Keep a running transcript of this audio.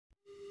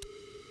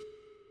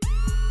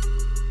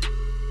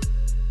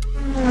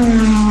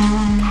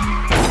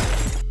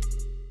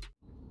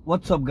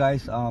What's up,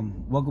 guys?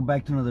 Welcome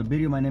back to another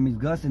video. My name is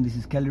Gus and this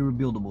is Kelly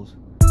Rebuildables.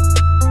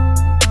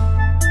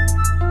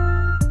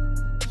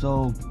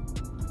 So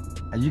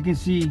as you can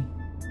see,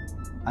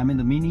 I'm in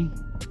the Mini.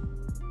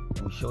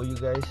 I'll show you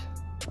guys.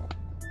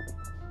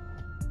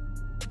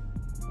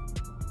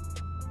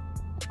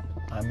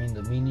 I'm in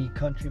the Mini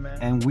Countryman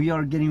and we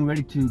are getting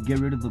ready to get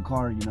rid of the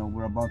car. You know,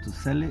 we're about to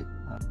sell it,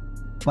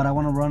 but I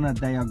want to run a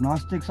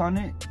diagnostics on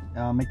it,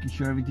 making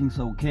sure everything's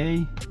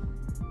okay.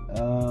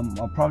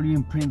 I'll probably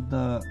even print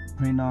all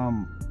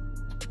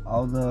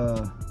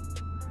the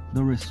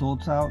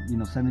results out, you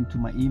know, send them to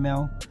my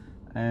email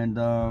and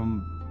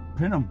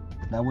print them.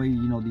 That way,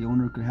 you know, the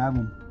owner could have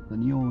them, the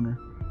new owner.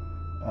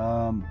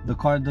 The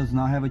car does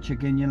not have a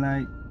check engine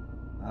light,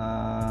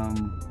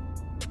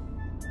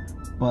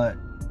 but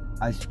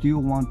I still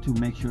want to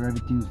make sure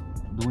everything's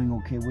doing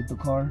okay with the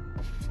car.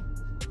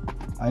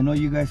 I know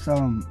you guys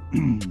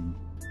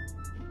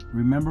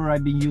remember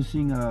I've been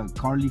using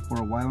Carly for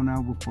a while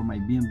now for my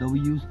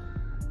BMWs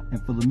and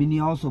for the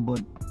Mini also,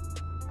 but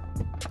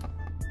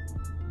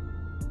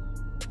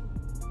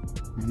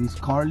this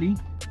Carly,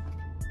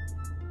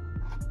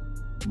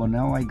 but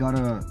now I got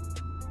a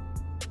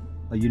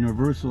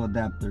universal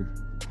adapter.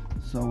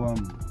 So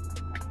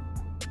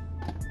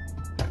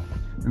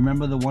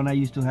remember the one I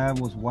used to have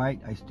was white.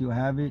 I still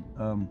have it,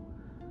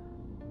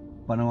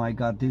 but now I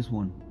got this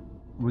one.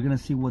 We're gonna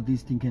see what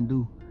this thing can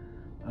do.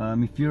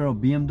 If you're a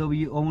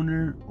BMW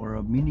owner or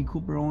a Mini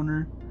Cooper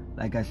owner,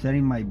 like I said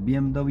in my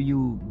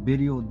BMW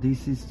video,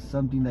 this is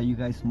something that you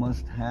guys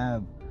must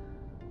have.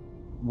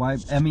 Why?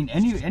 I mean,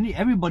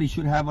 everybody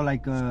should have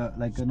like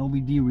an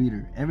OBD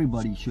reader.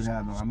 Everybody should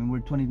have them. I mean, we're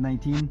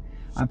 2019.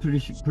 I'm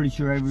pretty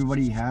sure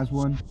everybody has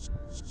one,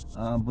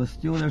 but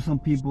still there's some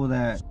people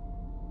that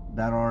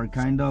are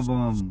kind of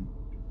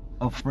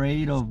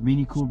afraid of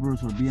Mini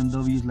Coopers or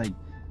BMWs. Like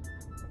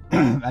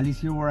at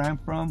least here where I'm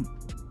from,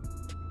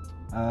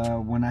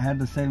 when I had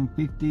the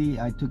 750,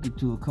 I took it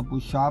to a couple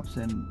shops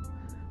and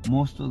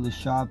most of the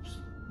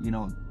shops, you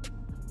know,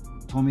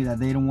 told me that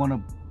they don't want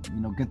to, you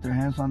know, get their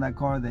hands on that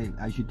car.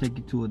 I should take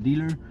it to a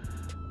dealer.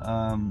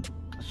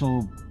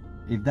 So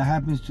if that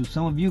happens to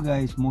some of you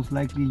guys, most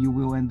likely you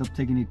will end up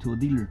taking it to a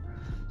dealer.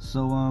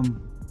 So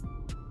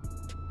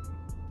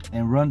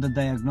and run the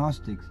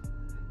diagnostics,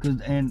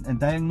 and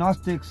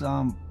diagnostics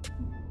are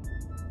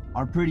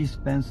pretty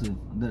expensive.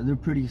 They're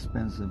pretty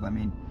expensive. I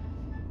mean,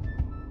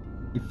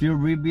 if you're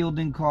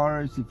rebuilding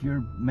cars, if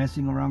you're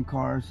messing around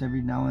cars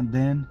every now and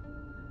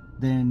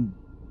then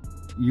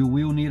you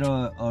will need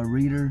a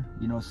reader,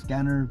 you know,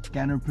 scanner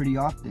pretty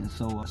often.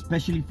 So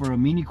especially for a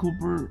Mini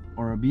Cooper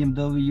or a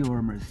BMW or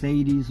a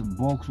Mercedes, a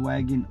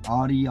Volkswagen,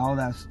 Audi, all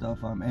that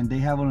stuff, and they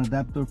have an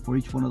adapter for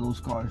each one of those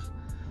cars.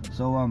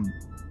 So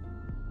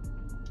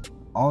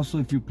also,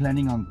 if you're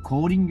planning on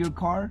coating your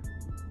car,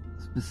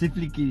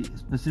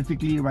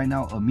 specifically right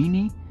now a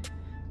Mini,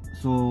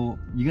 so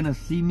you're gonna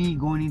see me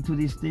going into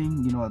this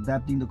thing, you know,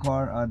 adapting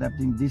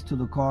this to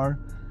the car.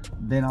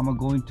 Then I'm gonna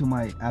go into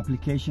my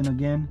application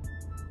again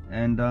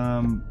and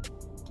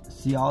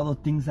see all the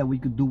things that we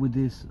could do with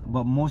this.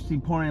 But most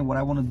important, what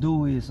I want to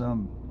do is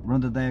run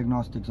the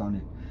diagnostics on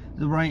it.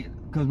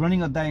 Because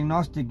running a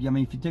diagnostic, I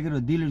mean, if you take it to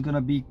a dealer, it's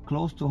gonna be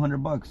close to 100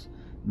 bucks,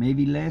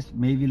 maybe less,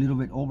 maybe a little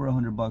bit over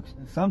 100 bucks.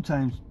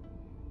 Sometimes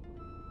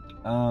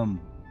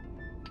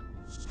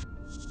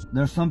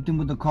there's something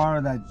with the car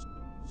that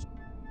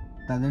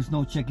there's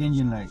no check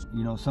engine light,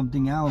 you know,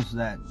 something else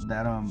that's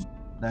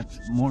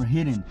more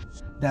hidden,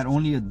 that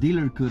only a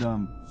dealer could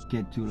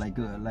get to, like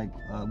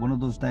one of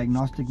those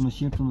diagnostic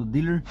machines from the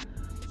dealer.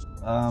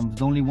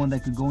 The only one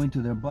that could go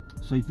into there. But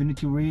so if you need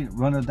to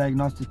run a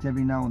diagnostics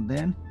every now and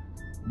then,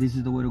 this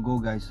is the way to go,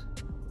 guys.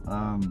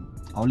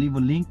 I'll leave a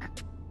link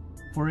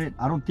for it.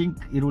 I don't think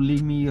it'll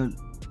leave me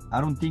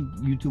I don't think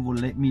YouTube will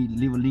let me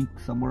leave a link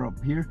somewhere up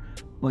here,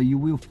 but you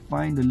will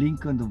find the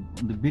link on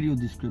the video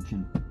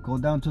description. Go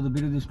down to the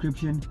video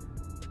description,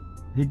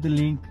 hit the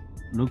link,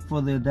 look for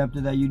the adapter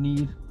that you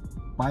need,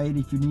 buy it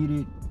if you need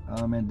it,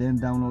 and then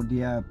download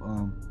the app.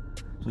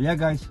 So yeah,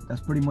 guys, that's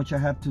pretty much I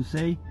have to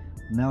say.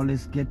 Now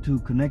let's get to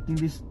connecting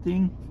this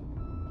thing.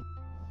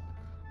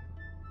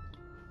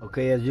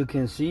 Okay, as you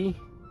can see,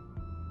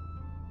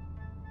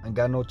 I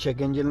got no check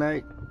engine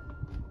light.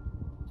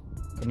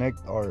 Connect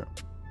our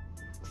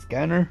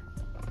scanner.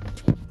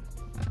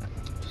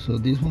 So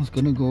this one's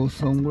gonna go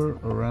somewhere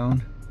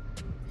around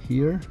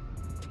here.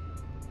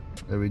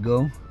 There we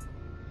go.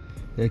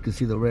 There you can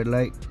see the red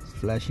light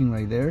flashing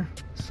right there.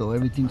 So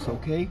everything's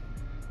okay.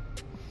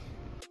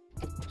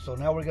 So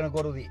now we're gonna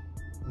go to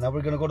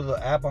the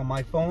app on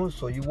my phone.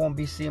 So you won't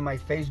be seeing my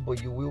face,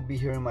 but you will be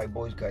hearing my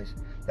voice, guys.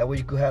 That way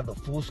you could have the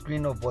full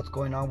screen of what's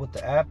going on with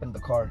the app and the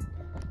car.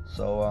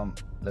 So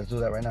let's do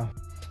that right now.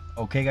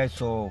 Okay, guys,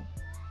 so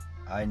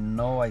I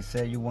know I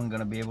said you weren't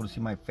gonna be able to see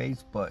my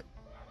face, but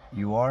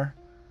you are.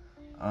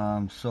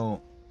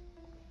 So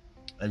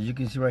as you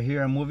can see right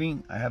here, I'm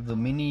moving. I have the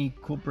Mini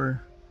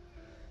Cooper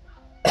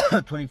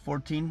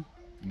 2014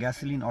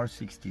 gasoline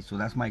R60. So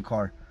that's my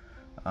car.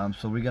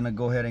 So we're gonna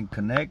go ahead and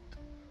connect.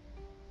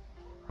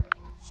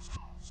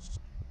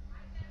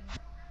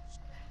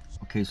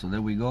 Okay, so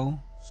there we go.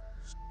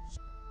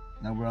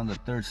 Now we're on the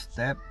third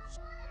step.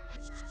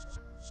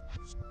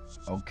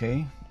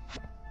 Okay,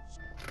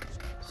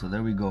 so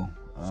there we go.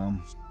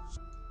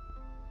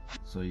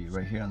 So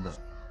right here on the,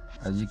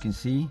 as you can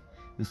see,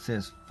 it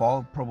says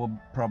fault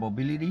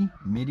probability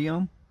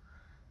medium,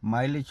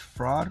 mileage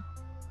fraud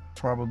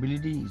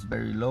probability is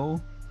very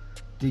low,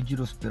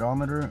 digital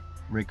speedometer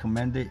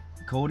recommended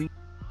coding,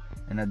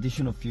 and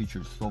additional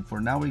features. So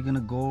for now we're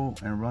gonna go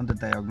and run the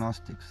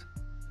diagnostics.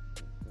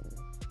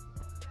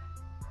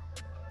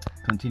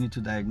 Continue to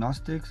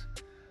diagnostics.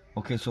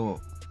 Okay, so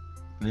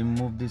let me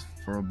move this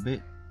for a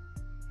bit.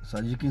 So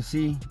as you can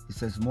see, it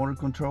says motor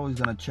control is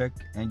gonna check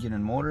engine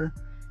and motor,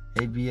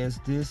 ABS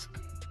disc,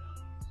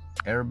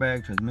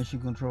 airbag, transmission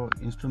control,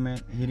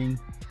 instrument, heating,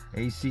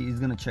 AC. Is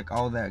gonna check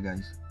all that,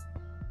 guys.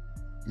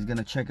 It's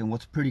gonna check, and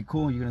what's pretty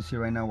cool, you're gonna see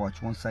right now,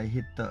 watch, once I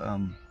hit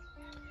the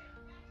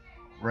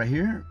right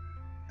here,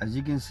 as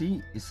you can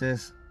see, it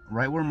says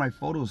right where my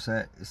photo's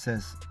at, it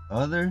says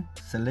other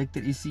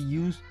selected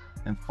ECUs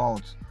and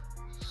faults.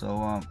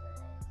 So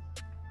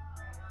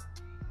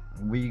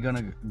we're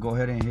gonna go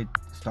ahead and hit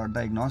start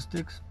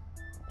diagnostics,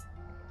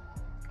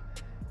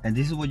 and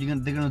this is what they're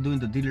gonna do in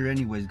the dealer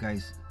anyways,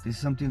 guys. This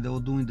is something they will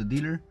do in the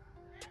dealer,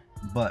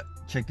 but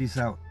check this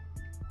out.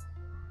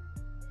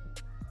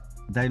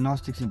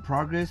 Diagnostics in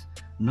progress.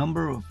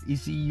 Number of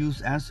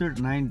ECUs answered,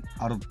 9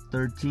 out of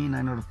 13,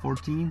 9 out of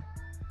 14.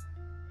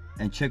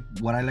 And check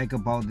what I like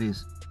about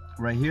this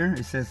right here.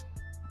 It says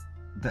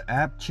the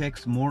app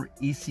checks more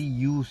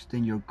ECUs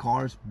than your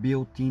car's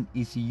built-in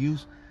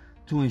ECUs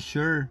to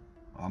ensure,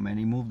 oh man,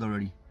 he moved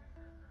already.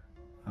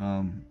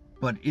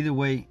 But either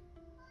way,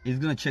 it's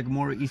gonna check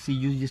more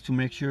ECUs just to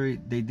make sure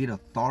they did a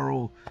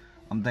thorough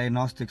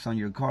diagnostics on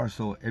your car.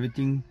 So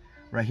everything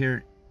right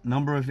here,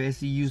 number of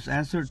ECUs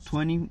answered,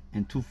 20,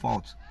 and 2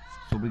 faults.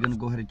 So we're gonna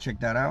go ahead and check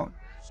that out.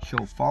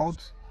 Show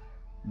faults.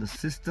 The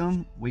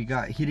system, we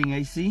got heating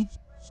AC,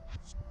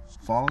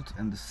 fault,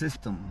 and the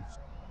system.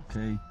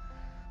 Okay,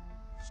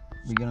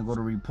 we're gonna go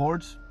to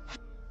reports.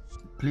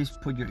 Please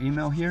put your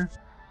email here.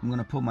 I'm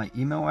gonna put my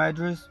email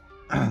address.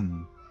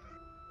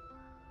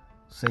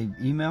 Save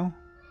email.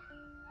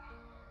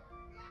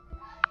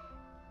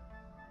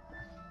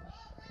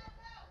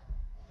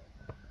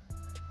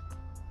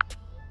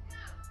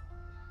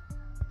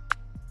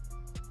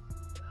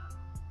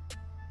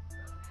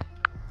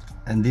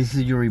 And this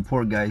is your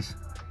report, guys.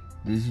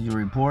 This is your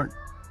report.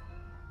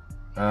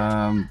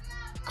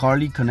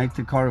 Carly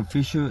connected car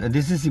official, and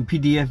this is in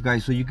PDF,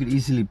 guys, so you could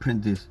easily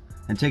print this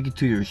and take it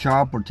to your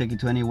shop or take it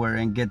to anywhere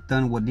and get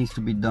done what needs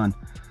to be done.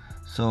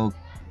 So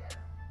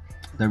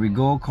there we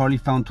go. Carly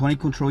found 20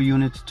 control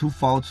units, 2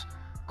 faults,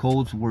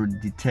 codes were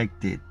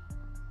detected.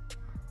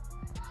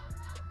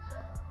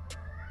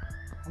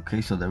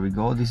 Okay, so there we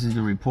go. This is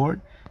the report.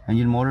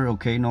 Engine motor,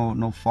 okay,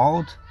 no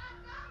fault.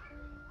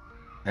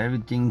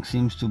 Everything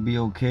seems to be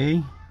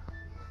okay.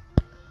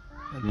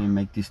 Let me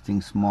make this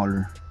thing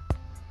smaller.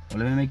 Well,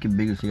 let me make it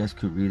bigger so you guys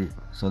could read it.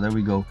 So there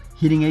we go.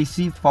 Heating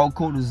AC, fault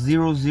code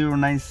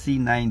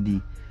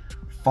 009C90.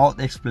 Fault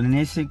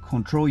explanation,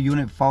 control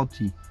unit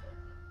faulty.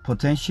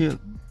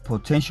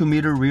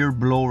 Potentiometer rear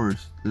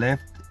blowers,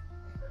 left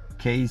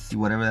case,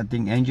 whatever that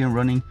thing, engine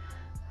running,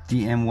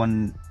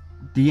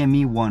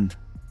 DME1.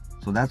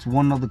 So that's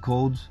one of the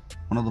codes,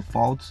 one of the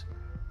faults.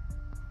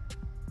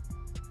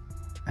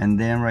 And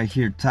then right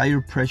here,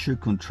 tire pressure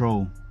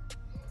control,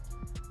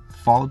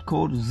 fault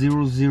code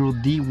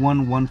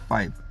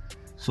 00D115.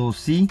 So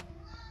see,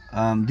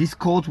 these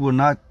codes will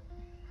not,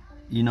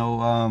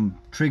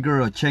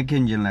 trigger a check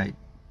engine light,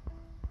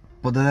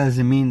 but that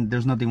doesn't mean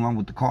there's nothing wrong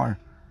with the car.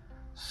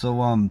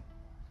 So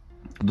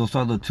those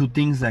are the 2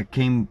 things that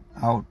came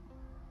out.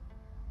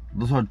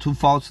 Those are 2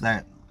 faults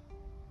that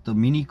the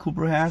Mini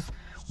Cooper has,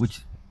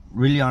 which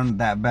really aren't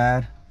that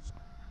bad.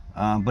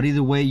 But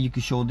either way, you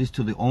can show this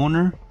to the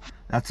owner.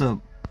 That's a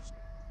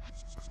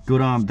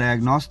good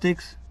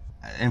diagnostics.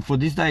 And for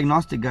this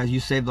diagnostic, guys,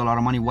 you saved a lot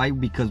of money. Why?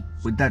 Because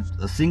with that,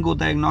 a single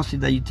diagnostic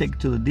that you take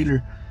to the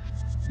dealer,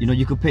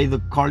 you could pay the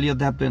Carly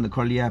adapter and the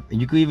Carly app, and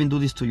you could even do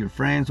this to your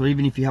friends, or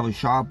even if you have a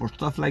shop or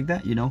stuff like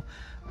that,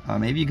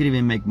 maybe you could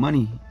even make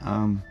money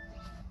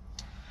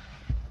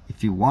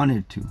if you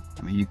wanted to.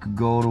 I mean, you could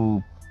go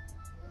to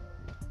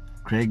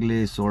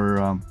Craigslist or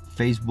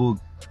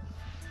Facebook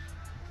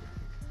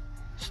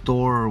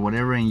store or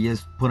whatever and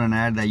just put an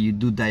ad that you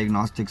do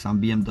diagnostics on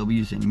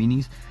BMWs and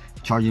Minis,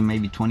 charging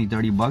maybe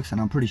 20-30 bucks,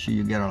 and I'm pretty sure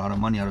you get a lot of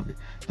money out of it.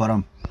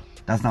 But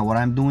that's not what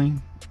I'm doing.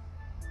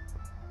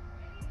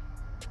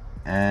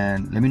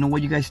 And let me know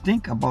what you guys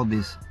think about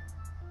this.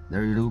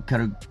 There you go.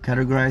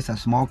 Categorized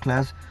as small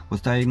class, was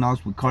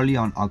diagnosed with Carly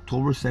on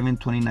October 7,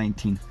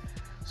 2019.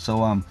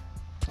 So I'm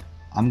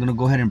gonna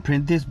go ahead and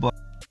print this. But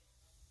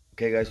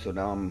okay, guys, so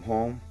now I'm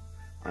home.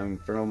 I'm in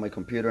front of my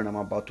computer and I'm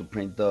about to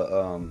print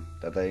the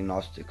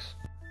diagnostics.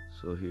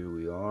 So here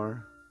we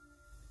are.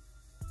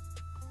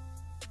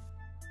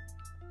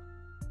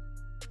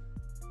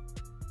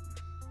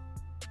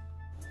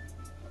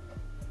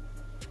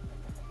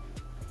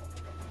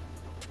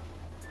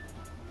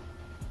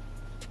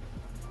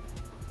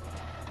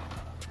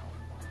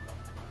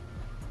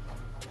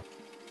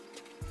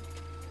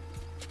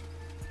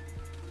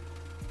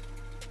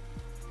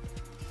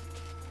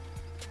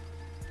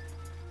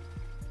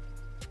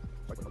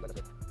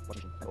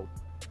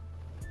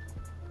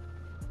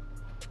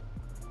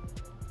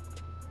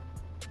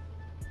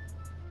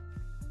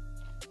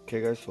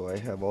 Okay guys, so I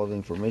have all the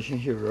information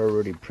here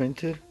already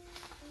printed,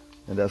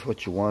 and that's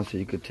what you want, so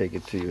you could take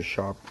it to your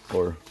shop,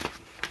 or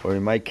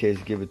in my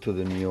case, give it to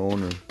the new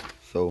owner.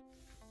 So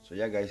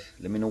yeah guys,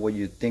 let me know what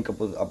you think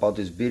about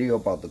this video,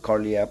 about the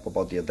Carly app,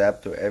 about the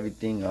adapter,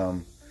 everything,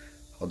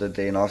 how the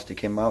diagnostic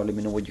came out. Let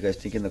me know what you guys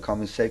think in the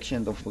comment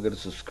section. Don't forget to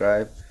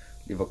subscribe,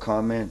 leave a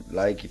comment,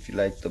 like if you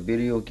liked the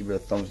video, give it a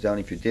thumbs down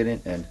if you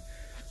didn't, and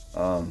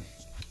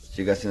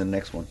see you guys in the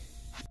next one.